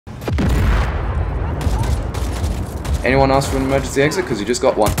Anyone ask for an emergency exit? Because you just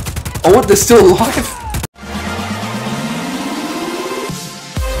got one. Oh, what? They're still alive?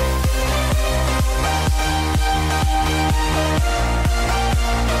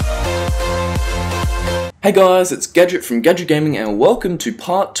 Hey guys, it's Gadget from Gadget Gaming and welcome to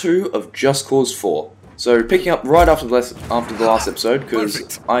part 2 of Just Cause 4. So picking up right after the last episode,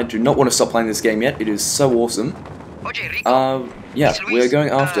 because I do not want to stop playing this game yet, it is so awesome. Yeah, we're going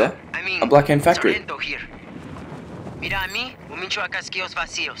after a Black Hand factory.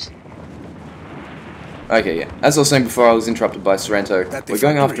 Okay, yeah. As I was saying before, I was interrupted by Sorrento. We're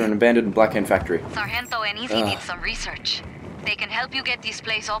going after an abandoned Black Hand factory. Sargento and Easy need some research. They can help you get this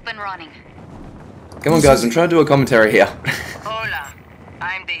place up and running. Come on guys, I'm trying to do a commentary here. Hola,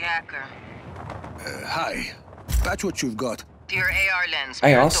 I'm the hacker. Hi. That's what you've got. Your AR lens.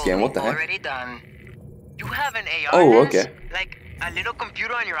 AR scan, what the heck? Already done. You have an AR Oh, lens? okay. Like a little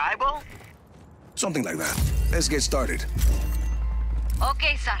computer on your eyeball? Something like that. Let's get started.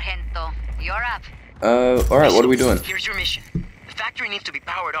 Okay, Sargento, you're up. Alright, what are we doing? Here's your mission. The factory needs to be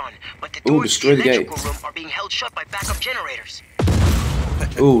powered on, but the Ooh, doors to destroy the the electrical gate. room are being held shut by backup generators.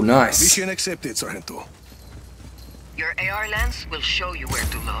 Ooh, nice. Mission accepted, Sargento. Your AR lens will show you where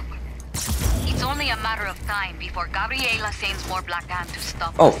to look. It's only a matter of time before Gabriela sends more Black Hand to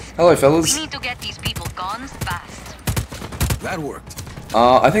stop Oh, us. hello We fellas. need to get these people guns fast. That worked.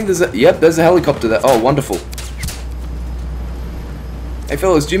 I think there's a, yep, there's a helicopter there. Oh, wonderful. Hey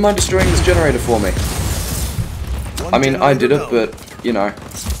fellas, do you mind destroying this generator for me? I mean, I did it, but, you know.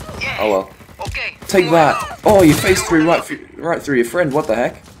 Oh well. Okay. Take that. Oh, you phased through right through your friend. What the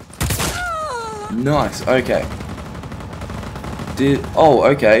heck? Nice. Okay. Oh,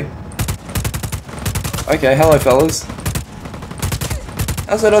 okay. Okay, hello fellas.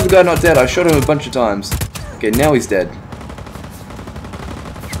 How's that other guy not dead? I shot him a bunch of times. Okay, now he's dead.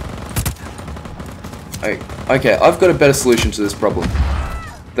 Okay, I've got a better solution to this problem.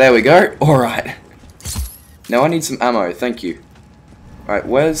 There we go. Alright. Now I need some ammo, thank you. Alright,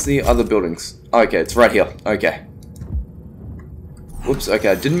 where's the other buildings? Okay, it's right here. Okay. Whoops, okay,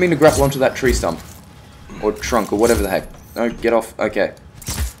 I didn't mean to grapple onto that tree stump. Or trunk, or whatever the heck. No, get off. Okay.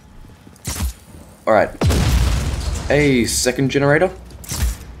 Alright. A second generator.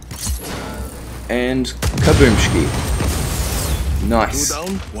 And kaboomski. Nice. Two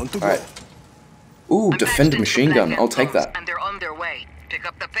down, one to go. Alright. Ooh, defender machine gun. I'll take that. And they're on their way. Pick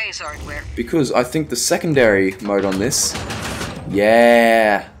up the phase hardware. Because I think the secondary mode on this...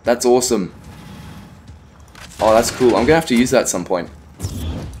 Yeah, that's awesome. Oh, that's cool. I'm gonna have to use that at some point.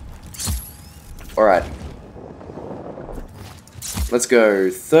 Alright. Let's go.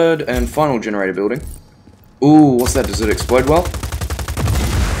 Third and final generator building. Ooh, what's that? Does it explode well?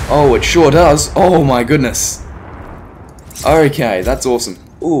 Oh, it sure does. Oh my goodness. Okay, that's awesome.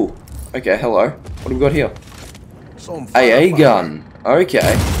 Ooh. Okay, hello. What have we got here? AA gun.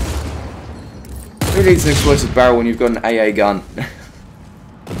 Okay. Who needs an explosive barrel when you've got an AA gun?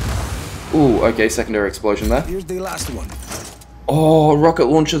 Ooh, okay, secondary explosion there. Here's the last one. Oh, rocket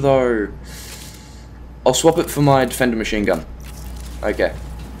launcher though. I'll swap it for my defender machine gun. Okay.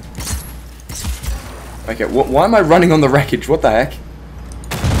 Okay, why am I running on the wreckage? What the heck?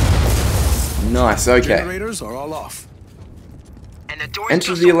 Nice, okay. Generators are all off. And the doors Enter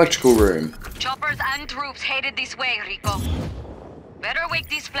just the open. electrical room. Choppers and troops headed this way, Rico. Better wake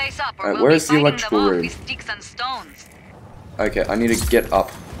this place up or Alright, we'll where's be the fighting electrical them off room? with sticks and stones. Okay, I need to get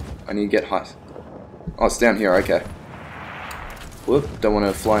up. I need to get high. Oh, it's down here, okay. Whoop, don't want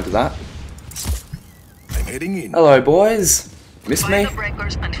to fly into that. I'm heading in. Hello, boys. Missed me? Find the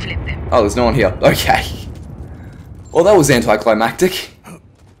breakers and flip them. Oh, there's no one here. Okay. Well, that was anticlimactic.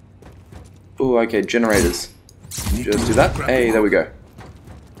 Ooh, okay, generators. Just do that. Hey, there we go.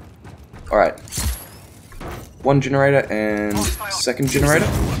 Alright. One generator and second generator.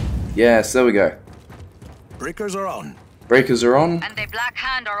 Yes, there we go. Breakers are on. Breakers are on. And the Black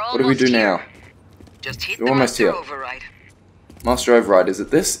Hand are almost What do we do here. now? Just hit We're the almost master here. override. Master override, is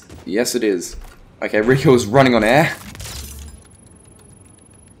it this? Yes, it is. Okay, Rico is running on air.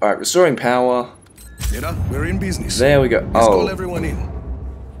 Alright, restoring power. Mira, we're in business. There we go. Let's call Oh, everyone in.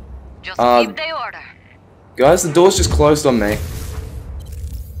 Just Uh, keep the order. guys, the door's just closed on me.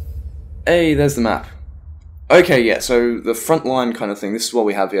 Hey, there's the map. Okay, yeah, so the front line kind of thing, this is what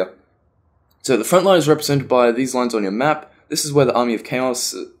we have here. So the front line is represented by these lines on your map. This is where the Army of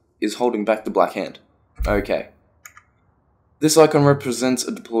Chaos is holding back the Black Hand. Okay. This icon represents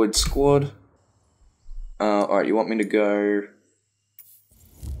a deployed squad. Alright, you want me to go...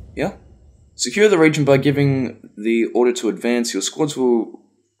 Yeah? Secure the region by giving the order to advance. Your squads will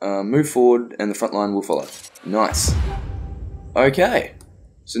move forward and the front line will follow. Nice. Okay.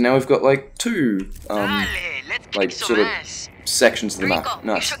 So now we've got like two like sort of sections of the Rico, map. you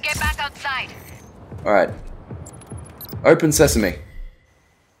Nice. should get back outside. Alright. Open sesame.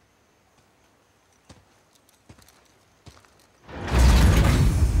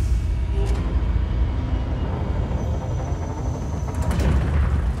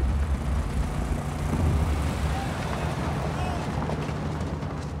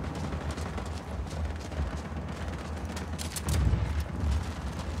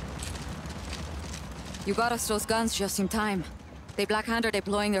 You got us those guns just in time. The Black Hand are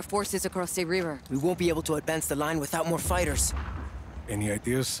deploying their forces across the river. We won't be able to advance the line without more fighters. Any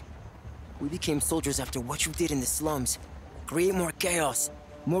ideas? We became soldiers after what you did in the slums. Create more chaos.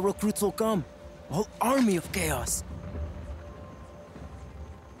 More recruits will come. A whole army of chaos.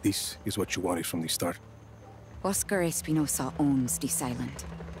 This is what you wanted from the start. Oscar Espinosa owns this island.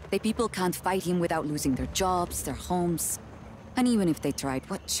 The people can't fight him without losing their jobs, their homes. And even if they tried,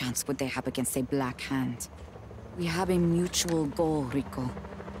 what chance would they have against a Black Hand? We have a mutual goal, Rico.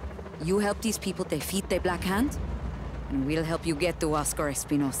 You help these people defeat the Black Hand, and we'll help you get to Oscar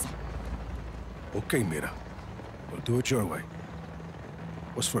Espinosa. Okay, Mira. We'll do it your way.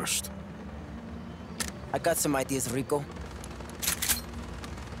 What's first? I got some ideas, Rico.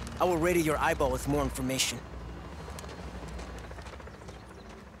 I will radio your eyeball with more information.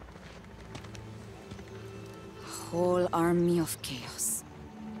 Whole army of chaos.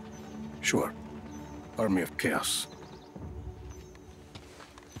 Sure. Army of Chaos.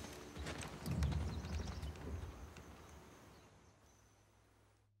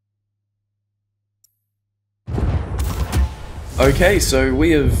 Okay, so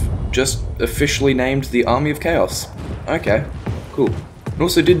we have just officially named the Army of Chaos. Okay, cool. And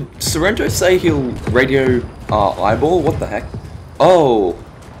also, did Sorrento say he'll radio our eyeball? What the heck? Oh!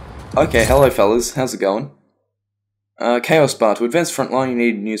 Okay, hello fellas, how's it going? Chaos Bar. To advance the front line, you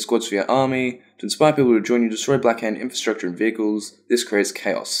need new squads for your army. To inspire people to join you, destroy Black Hand infrastructure and vehicles. This creates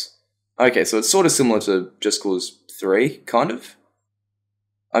chaos. Okay, so it's sort of similar to Just Cause 3, kind of?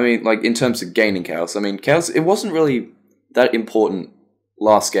 I mean, like, in terms of gaining chaos. I mean, chaos, it wasn't really that important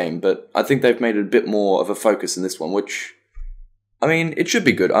last game, but I think they've made it a bit more of a focus in this one, which, I mean, it should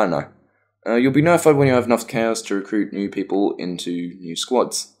be good, I don't know. You'll be notified when you have enough chaos to recruit new people into new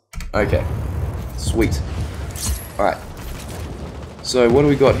squads. Okay. Sweet. Alright. So, what do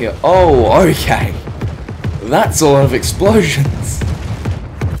we got here? Oh, okay! That's a lot of explosions!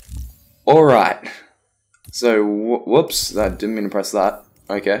 Alright. So, whoops, that didn't mean to press that.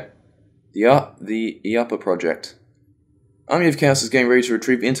 Okay. The IAPA project. Army of Chaos is getting ready to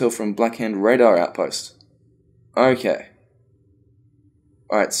retrieve intel from Black Hand radar outpost. Okay.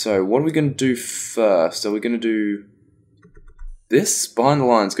 Alright, so what are we going to do first? Are we going to do this? Behind the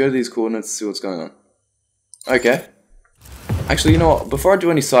lines. Go to these coordinates, see what's going on. Okay. Actually, you know what? Before I do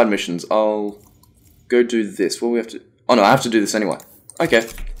any side missions, I'll go do this. What do we have to... Oh no, I have to do this anyway. Okay.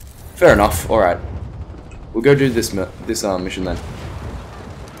 Fair enough. Alright. We'll go do this mission then.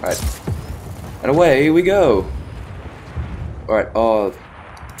 Alright. And away we go! Alright, oh...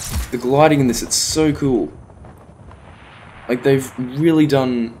 The gliding in this, it's so cool. Like, they've really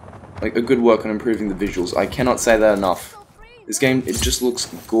done like a good work on improving the visuals. I cannot say that enough. This game, it just looks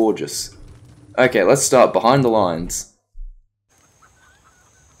gorgeous. Okay, let's start behind the lines.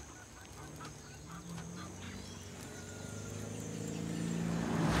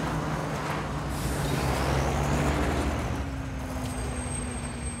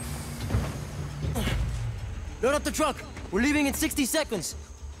 Load up the truck. We're leaving in 60 seconds.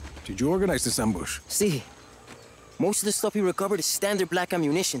 Did you organize this ambush? See, most of the stuff we recovered is standard black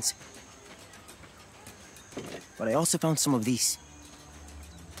ammunitions. But I also found some of these.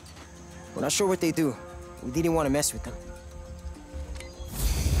 We're not sure what they do. We didn't want to mess with them.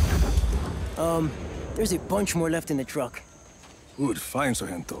 There's a bunch more left in the truck. Good, fine,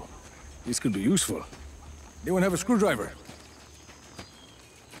 Sargento. This could be useful. Anyone have a screwdriver?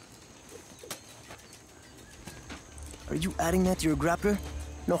 Are you adding that to your grappler?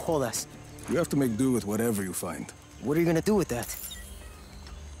 No jodas. You have to make do with whatever you find. What are you gonna do with that?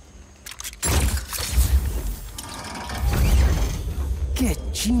 Que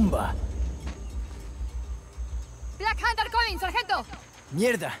chimba! Black Hand are coming, Sargento!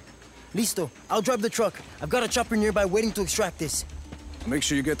 Mierda! Listo, I'll drive the truck. I've got a chopper nearby waiting to extract this. Make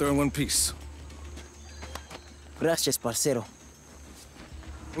sure you get there in one piece. Gracias, parcero.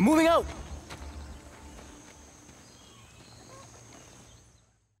 We're moving out!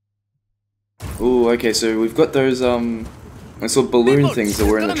 Ooh, okay, so we've got those, sort of balloon things that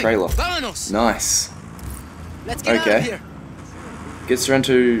were in the trailer. Nice. Let's get out of here. Get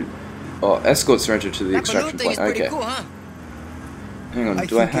Sorrento... Oh, escort Sorrento to the extraction point. Okay. Cool, huh? Hang on, I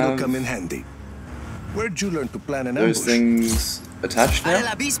do I think it'll have... come in handy. Where'd you learn to plan an Those ambush? things attached Al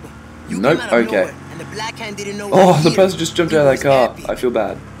now? Abismo. You Nope, came out of okay. nowhere, and the Black Hand didn't know Oh, what the hit person him. just jumped He out of was that car. happy. I feel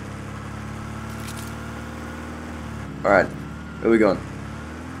bad. Alright, where are we going?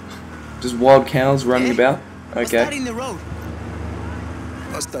 Just wild cows running Eh? about? What's that Okay. in the road?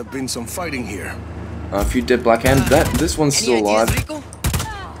 Must have been some fighting here. A few dead black hands. This one's Any still ideas, alive. Rico?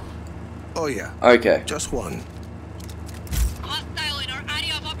 Oh yeah, Okay. just one. Hostile in our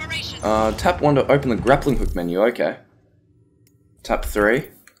area of operation. Tap 1 to open the grappling hook menu. Okay. Tap 3.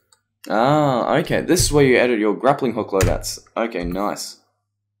 Ah, okay. This is where you edit your grappling hook loadouts. Okay, nice.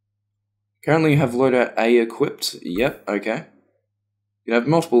 Currently you have loadout A equipped. Yep, okay. You have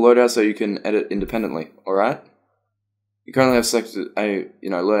multiple loadouts so you can edit independently. Alright. You currently have selected A,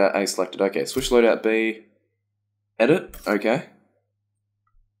 loadout A selected. Okay, switch loadout B. Edit. Okay.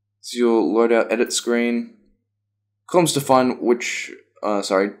 So your loadout edit screen. Columns define which,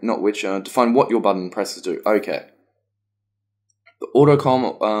 define what your button presses do. Okay. The auto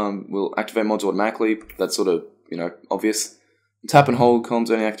column will activate mods automatically. That's sort of, obvious. Tap and hold columns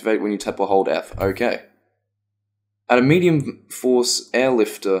only activate when you tap or hold F. Okay. Add a medium force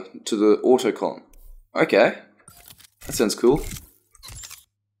airlifter to the auto column. Okay. That sounds cool.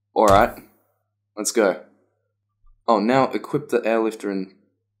 Alright. Let's go. Oh, now equip the airlifter in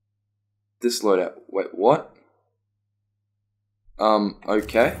this loadout. Wait, what?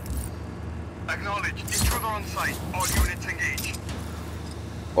 Okay. Acknowledge. Intruder on site. All units engaged.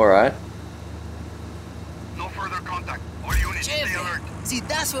 Alright. No further contact. All units stay Jeff, alert. see,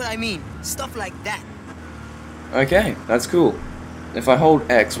 that's what I mean. Stuff like that. Okay, that's cool. If I hold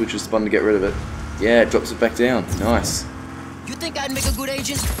X, which is the button to get rid of it, yeah, it drops it back down. Nice. You think I'd make a good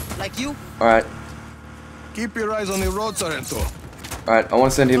agent? Like you? Alright, Keep your eyes on the road, Sargento. alright, I want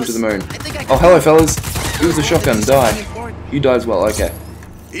to send him to the moon. I think I Oh, can- hello, fellas. Use the shotgun, die. You die as well, okay.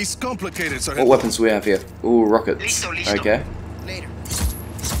 He's complicated, What Sargento. weapons do we have here? Ooh, rockets. Listo, listo. Okay. Later.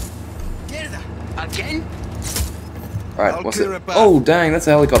 Mierda. Again? Alright, I'll what's clear it? it back. Oh, dang, that's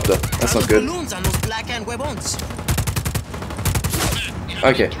a helicopter. That's not good. Balloons on those Black Hand huevons.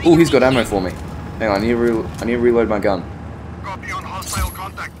 Okay. Ooh, he's got ammo for me. Hang on, I need to reload my gun. Copy on hostile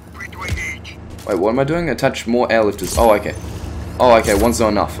contact. Free to engage. Wait, what am I doing? Attach more airlifters. Oh, okay. Oh, okay, one's not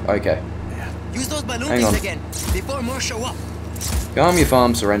enough. Okay. Use those balloon Hang things on. again before more show up. Calm your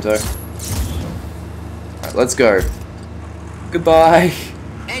farm, Sorrento. Alright, let's go. Goodbye.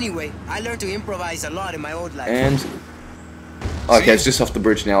 Anyway, I learned to improvise a lot in my old life. And... Okay, it's just off the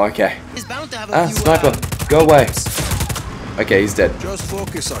bridge now, okay. It's bound to have a Ah, few, sniper, go away. Okay, he's dead. Just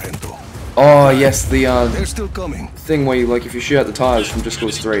focus, Sargento. Oh, yes, the They're still coming. thing where you, like, if you shoot out the tires from Just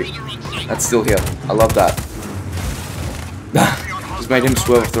Cause 3. That's still here. I love that. Just made him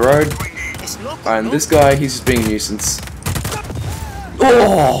swerve off the road. It's local, And no? this guy, he's just being a nuisance.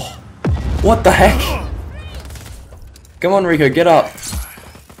 Oh! What the heck? Come on, Rico, get up.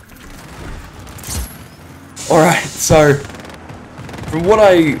 Alright, so... From what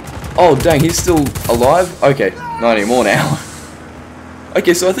I... Oh, dang, he's still alive? Okay, not anymore now.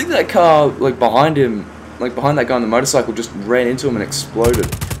 Okay, so I think that car, like, behind him, like, behind that guy on the motorcycle, just ran into him and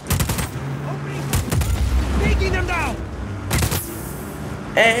exploded. Taking them down.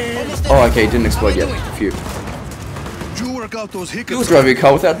 And... Oh, okay, it didn't explode yet. Phew. You work out those hiccups. You're driving a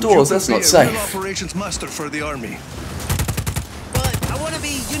car without You doors, could that's be not a safe. real operations master for the army. But I want to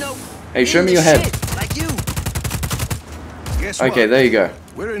be, Hey, show in me the your head. shit, like you. Guess what? Okay, there you go.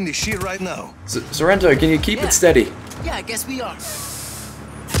 We're in the shit right now. Sorrento, can you keep Yeah. it steady? Yeah, I guess we are.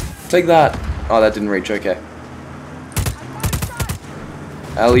 Take that. Oh, that didn't reach, okay.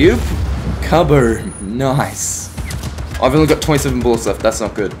 Alley-oop. Kaboom. Nice. I've only got 27 bullets left, that's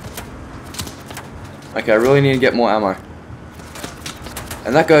not good. Okay, I really need to get more ammo.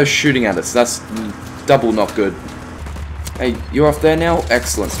 And that guy's shooting at us, that's double not good. Hey, you're off there now?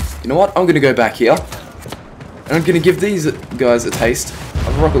 Excellent. You know what? I'm gonna go back here. And I'm gonna give these guys a taste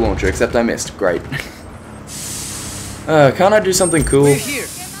of a rocket launcher, except I missed. Great. Can't I do something cool? We're here,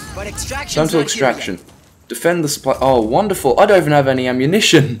 but extraction. Time to extraction. Defend the supply. Oh, wonderful. I don't even have any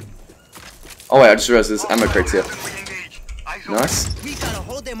ammunition. Oh, wait, I just realized there's ammo crates here. We engage. Eyes open. Nice. We gotta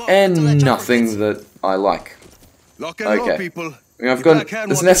hold them off until that And chopper nothing hits. that I like. Lock and load, Okay. people. I mean, I've The got. Black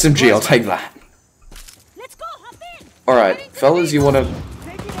Hand There's an wants to SMG, I'll surprise take that. Let's go, hop in. Alright, fellas, you wanna.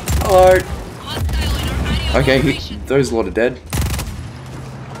 Hello. Hostile in our area of Okay, operation. there's a lot of dead.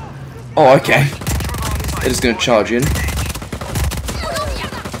 Oh, okay. They're just gonna charge in.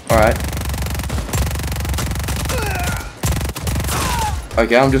 Alright.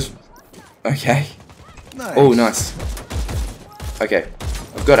 Okay, I'm just. Okay. Nice. Oh, nice. Okay.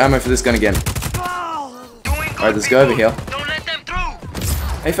 I've got ammo for this gun again. Doing good, Alright, let's go over people. here. Don't let them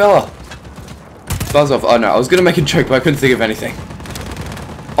through. Hey, fella. Buzz off. Oh no, I was gonna make a joke, but I couldn't think of anything.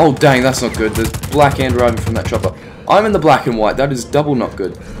 Oh dang, that's not good. There's black hand driving from that chopper. I'm in the black and white. That is double not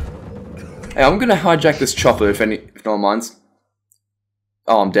good. Hey, I'm gonna hijack this chopper if no one minds.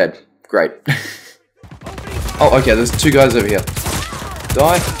 Oh, I'm dead. Great. Oh, okay. There's two guys over here.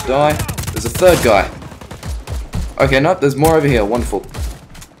 Die, die. There's a third guy. Okay, nope. There's more over here. Wonderful.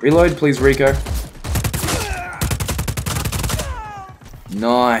 Reload, please, Rico.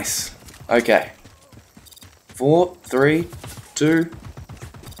 Nice. Okay. 4, 3, 2.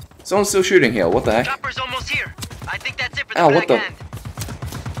 Someone's still shooting here. What the heck? Chopper's almost here. I think that's it for the Ow, black what the? hand.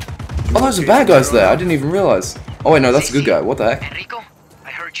 Oh, those are bad guys there. I didn't even realize. Oh wait, no, that's a good guy. What the heck? Rico,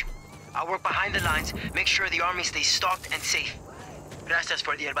 I heard you. I'll work behind the lines, make sure the army stays stocked and safe. Gracias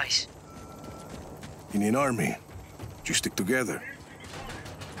for the advice. In an army, you stick together.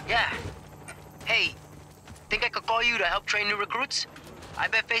 Yeah. Hey, think I could call you to help train new recruits? I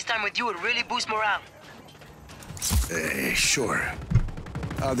bet FaceTime with you would really boost morale. Sure.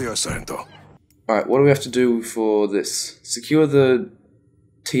 Adios, Sargento. Alright, what do we have to do for this? Secure the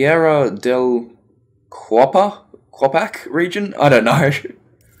Tierra del Quapac region? I don't know.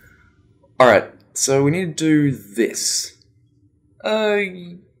 Alright, so we need to do this.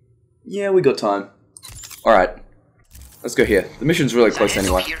 Yeah, we got time. Alright, let's go here. The mission's really close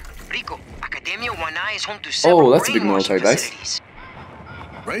anyway. Rico, Academia 1I is home to several Oh, that's a big military base. facilities.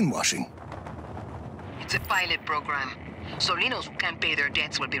 Brainwashing. It's a pilot program. Solinos who can't pay their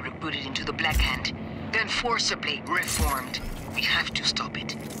debts will be recruited into the Black Hand, then forcibly reformed. We have to stop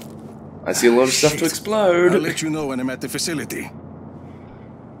it. I see a lot of stuff to Shit. explode. I'll let you know when I'm at the facility.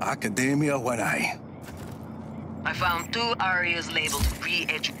 Academia 1I. I found 2 areas labeled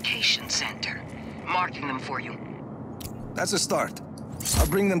Re-Education Center. Marking them for you. That's a start. I'll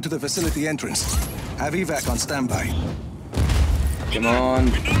bring them to the facility entrance. Have evac on standby. Come on.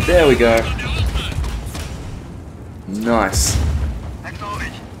 There we go. Nice.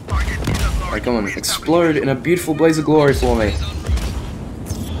 Acknowledge. Target is Alright, come on. Explode in a beautiful blaze of glory for me.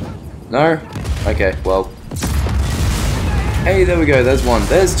 No? Okay, well. Hey, there we go. There's one.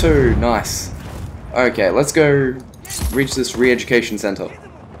 There's two. Nice. Okay, let's go reach this re-education center.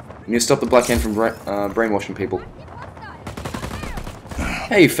 We need to stop the Black Hand from brainwashing people.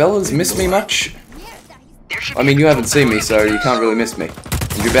 Hey, fellas. Miss me much? I mean, you haven't seen me, so you can't really miss me.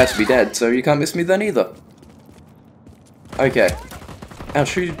 And you're about to be dead, so you can't miss me then either. Okay.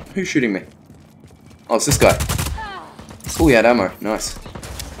 Ouch, who's shooting me? Oh, it's this guy. Oh, he had ammo. Nice.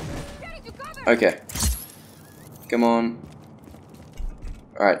 Okay. Come on.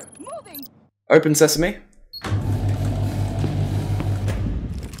 Alright. Open sesame.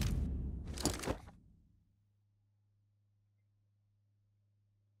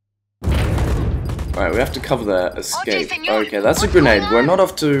 Alright, we have to cover their escape. Okay, that's a grenade. We're not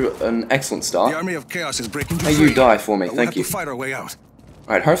off to an excellent The start. army of chaos is breaking Hey, free. you die for me. We'll Thank have you. to fight our way out.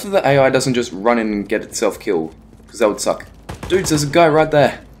 Alright, hopefully the AI doesn't just run in and get itself killed. Because that would suck. Dudes, there's a guy right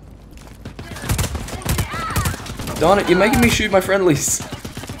there. Darn it, you're making me shoot my friendlies.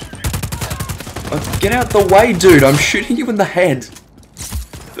 Oh, get out the way, dude. I'm shooting you in the head.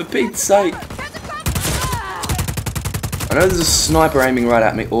 For Pete's sake. I know there's a sniper aiming right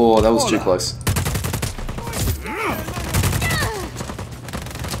at me. Oh, that was too close.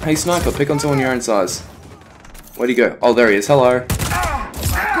 Hey, sniper, pick on someone your own size. Where'd he go? Oh, there he is. Hello.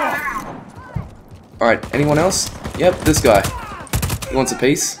 Alright, anyone else? Yep, this guy. He wants a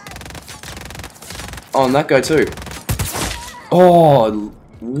piece. Oh, and that guy too. Oh,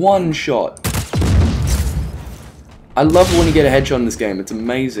 one shot. I love when you get a headshot in this game. It's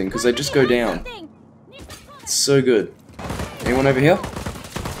amazing, because they just go down. It's so good. Anyone over here?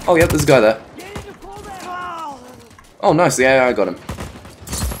 Oh, yep, there's a guy there. Oh, nice, the AI got him.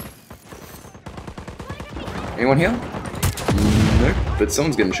 Anyone here? Nope, but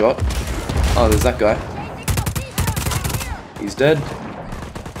someone's getting shot. Oh, there's that guy. He's dead.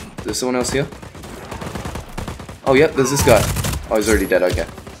 Is there someone else here? Oh, yep, there's this guy. Oh, he's already dead, okay.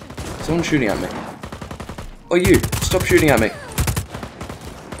 Someone's shooting at me. Oh, you! Stop shooting at me!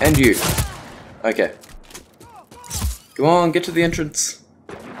 And you. Okay. Come on, get to the entrance.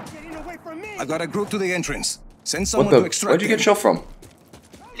 I got a group to the entrance. Send What someone the? to extract Where'd you get him. shot from?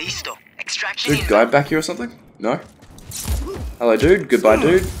 Listo. Extraction Dude, guy back here or something? No? Hello, dude. Goodbye,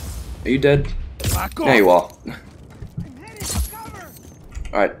 dude. Are you dead? Back off. There you are.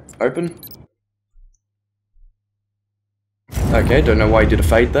 Alright, open. Okay, don't know why you did a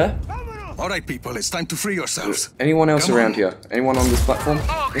fade there. All right, people, it's time to free yourselves. Anyone else Come around on. here? Anyone on this platform?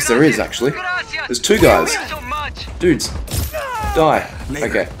 Oh, Yes, there is, actually. There's two guys. So much. Dudes, die. Later.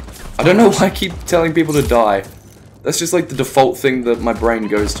 Okay. I don't know why I keep telling people to die. That's just like the default thing that my brain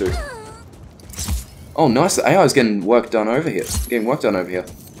goes to. Oh, nice. The AI is getting work done over here.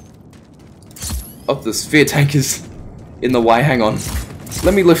 Oh, the sphere tank is in the way. Hang on.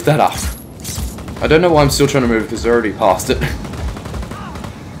 Let me lift that up. I don't know why I'm still trying to move because they're already past it.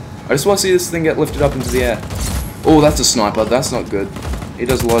 I just want to see this thing get lifted up into the air. Oh, that's a sniper. That's not good. He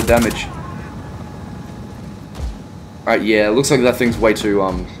does a lot of damage. Alright, yeah, it looks like that thing's way too,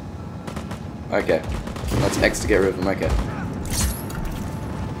 okay. That's X to get rid of them, okay.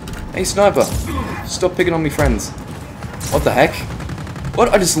 Hey, sniper! Stop picking on me friends. What the heck? What?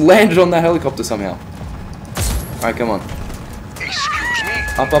 I just landed on that helicopter somehow. Alright, come on. Excuse me.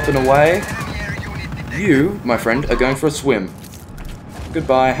 Up, up, and away. You, my friend, are going for a swim.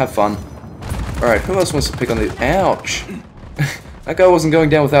 Goodbye, have fun. Alright, who else wants to pick on the... Ouch! That guy wasn't going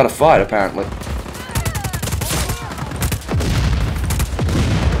down without a fight, apparently.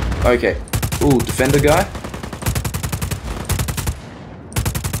 Okay. Ooh, defender guy.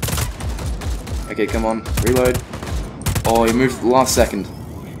 Okay, come on. Reload. Oh, he moved at the last second.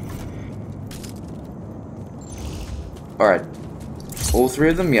 Alright. All three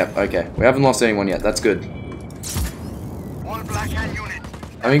of them? Yep, okay. We haven't lost anyone yet. That's good. All Black Hand unit.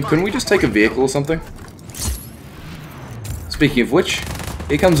 I mean, couldn't we just take a vehicle or something? Speaking of which,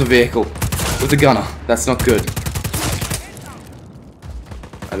 here comes a vehicle with a gunner. That's not good.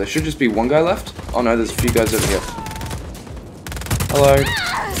 There should just be one guy left. Oh no, there's a few guys over here. Hello.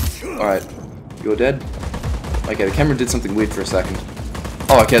 Alright. You're dead. Okay, the camera did something weird for a second.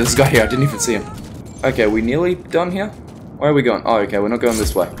 Oh, okay, this guy here. I didn't even see him. Okay, we nearly done here? Where are we going? Oh, okay, we're not going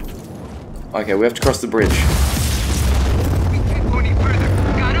this way. Okay, we have to cross the bridge. We can't go any further.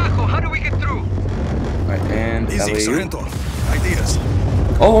 Carajo, how do we get through? Alright, and Easy, Sargento. Ideas.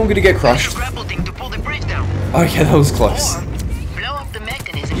 oh, I'm gonna get crushed. Grapple thing to pull the bridge down. Okay, that was close. Blow up the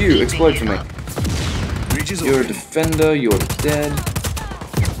mechanism. You, explode for me. Bridge is You're a open. defender, you're dead.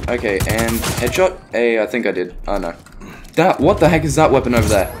 Okay, and headshot? Hey, I think I did. Oh no. What the heck is that weapon over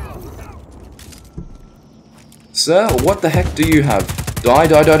there? Sir, what the heck do you have? Die,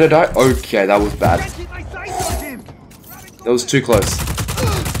 die, die, die, die. Okay, that was bad. That was too close.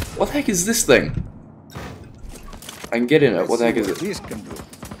 What the heck is this thing? I can get in it. What the heck is it? This can do.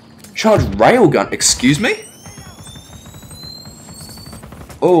 Charged railgun? Excuse me?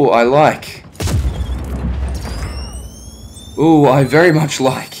 Oh, I like. Oh, I very much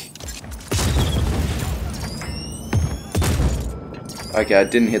like. Okay, I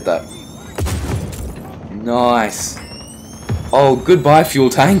didn't hit that. Nice. Oh, goodbye, fuel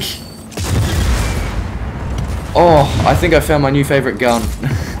tank. Oh, I think I found my new favorite gun.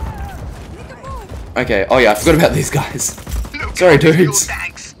 Okay, oh yeah, I forgot about these guys. Sorry, dudes.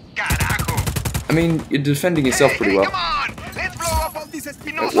 I mean, you're defending yourself pretty well. Come on, let's blow up all this Wait,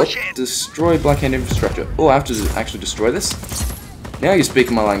 Espinosa what? shit. Destroy Blackhand infrastructure. Oh, I have to actually destroy this? Now you're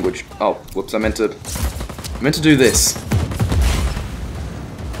speaking my language. Oh, whoops, I meant to do this.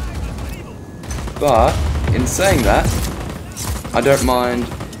 But, in saying that, I don't mind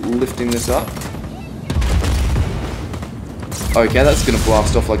lifting this up. Okay, that's gonna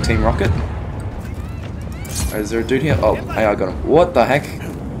blast off like Team Rocket. Is there a dude here? Oh, hey, I got him. What the heck?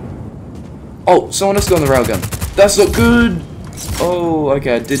 Oh, someone else got on the railgun. That's not good! Oh,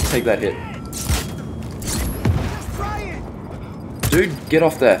 okay, I did take that hit. Dude, get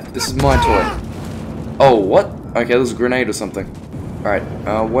off there. This is my toy. Oh, what? Okay, there's a grenade or something. Alright,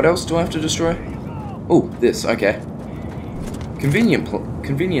 what else do I have to destroy? Oh, this, okay.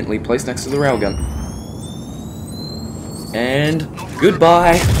 Conveniently placed next to the railgun. And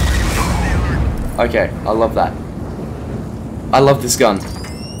goodbye! Okay, I love that. I love this gun.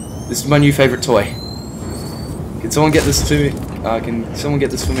 This is my new favorite toy. Can someone get this to me? Can someone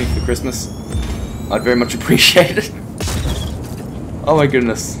get this for me for Christmas? I'd very much appreciate it. Oh my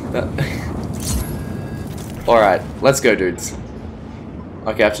goodness. Alright, let's go, dudes.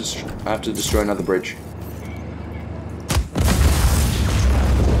 Okay, I have to destroy another bridge.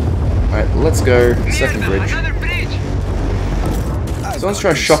 Alright, let's go. Second bridge. Another bridge. Someone's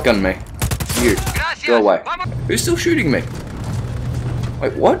trying to shotgun me. You. Go away. Who's still shooting me?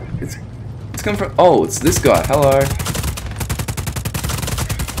 Wait, what? It's coming from... Oh, it's this guy. Hello.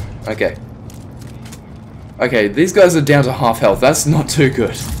 Okay. Okay, these guys are down to half health. That's not too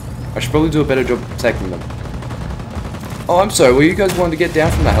good. I should probably do a better job protecting them. Oh, I'm sorry. Were you guys wanting to get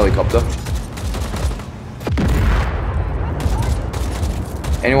down from that helicopter?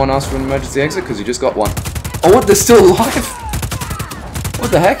 Anyone ask for an emergency exit? Because you just got one. Oh, what? They're still alive?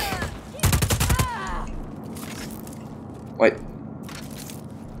 What the heck? Wait.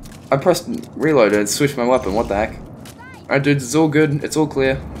 I pressed reload and it switched my weapon. What the heck? Alright, dudes. It's all good. It's all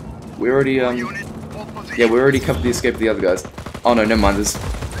clear. We already, yeah, we already covered the escape of the other guys. Oh, no. Never mind. There's...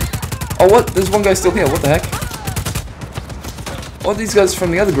 Oh, what? There's one guy still here. What the heck? Oh, these guys from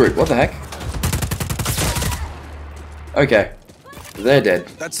the other group. What the heck? Okay. They're dead.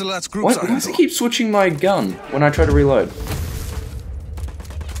 That's the last group. Why does it keep switching my gun when I try to reload?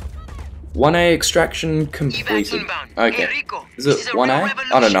 1A extraction completed. Okay. Is it 1A?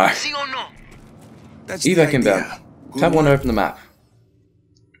 I don't know. Evac inbound. Tab 1 to open the map.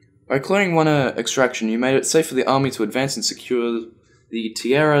 By clearing 1A extraction, you made it safe for the army to advance and secure the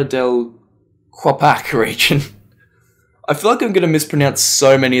Tierra del Quapac region. I feel like I'm going to mispronounce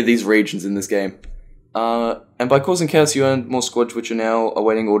so many of these regions in this game. And by causing chaos, you earned more squads, which are now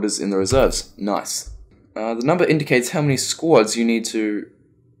awaiting orders in the reserves. Nice. The number indicates how many squads you need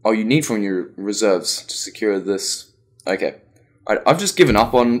from your reserves to secure this. Okay. I've just given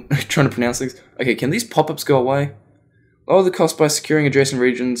up on trying to pronounce things. Okay, can these pop-ups go away? Lower the cost by securing adjacent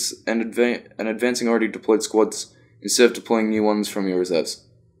regions and advancing already deployed squads instead of deploying new ones from your reserves.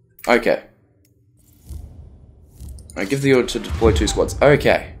 Okay. I give the order to deploy 2 squads.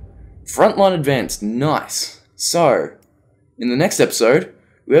 Okay. Frontline advanced. Nice. So, in the next episode,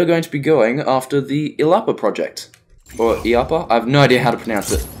 we are going to be going after the Ilapa project. Or Iapa? I have no idea how to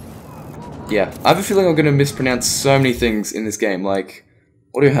pronounce it. Yeah, I have a feeling I'm going to mispronounce so many things in this game. Like,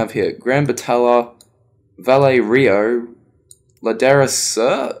 what do we have here? Gran Batalla, Valle Rio, Ladera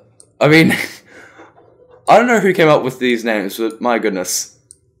Sur? I mean, I don't know who came up with these names, but my goodness.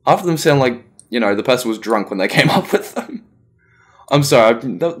 Half of them sound like, you know, the person was drunk when they came up with them. I'm sorry,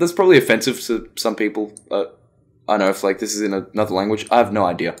 that's probably offensive to some people, but I don't know if like this is in another language. I have no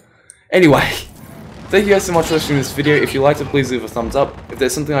idea. Anyway, thank you guys so much for watching this video. If you liked it, please leave a thumbs up. If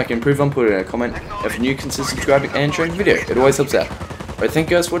there's something I can improve on, put it in a comment. If you're new, consider subscribing and sharing the video. It always helps out. Alright, thank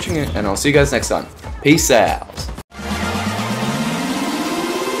you guys for watching, and I'll see you guys next time. Peace out.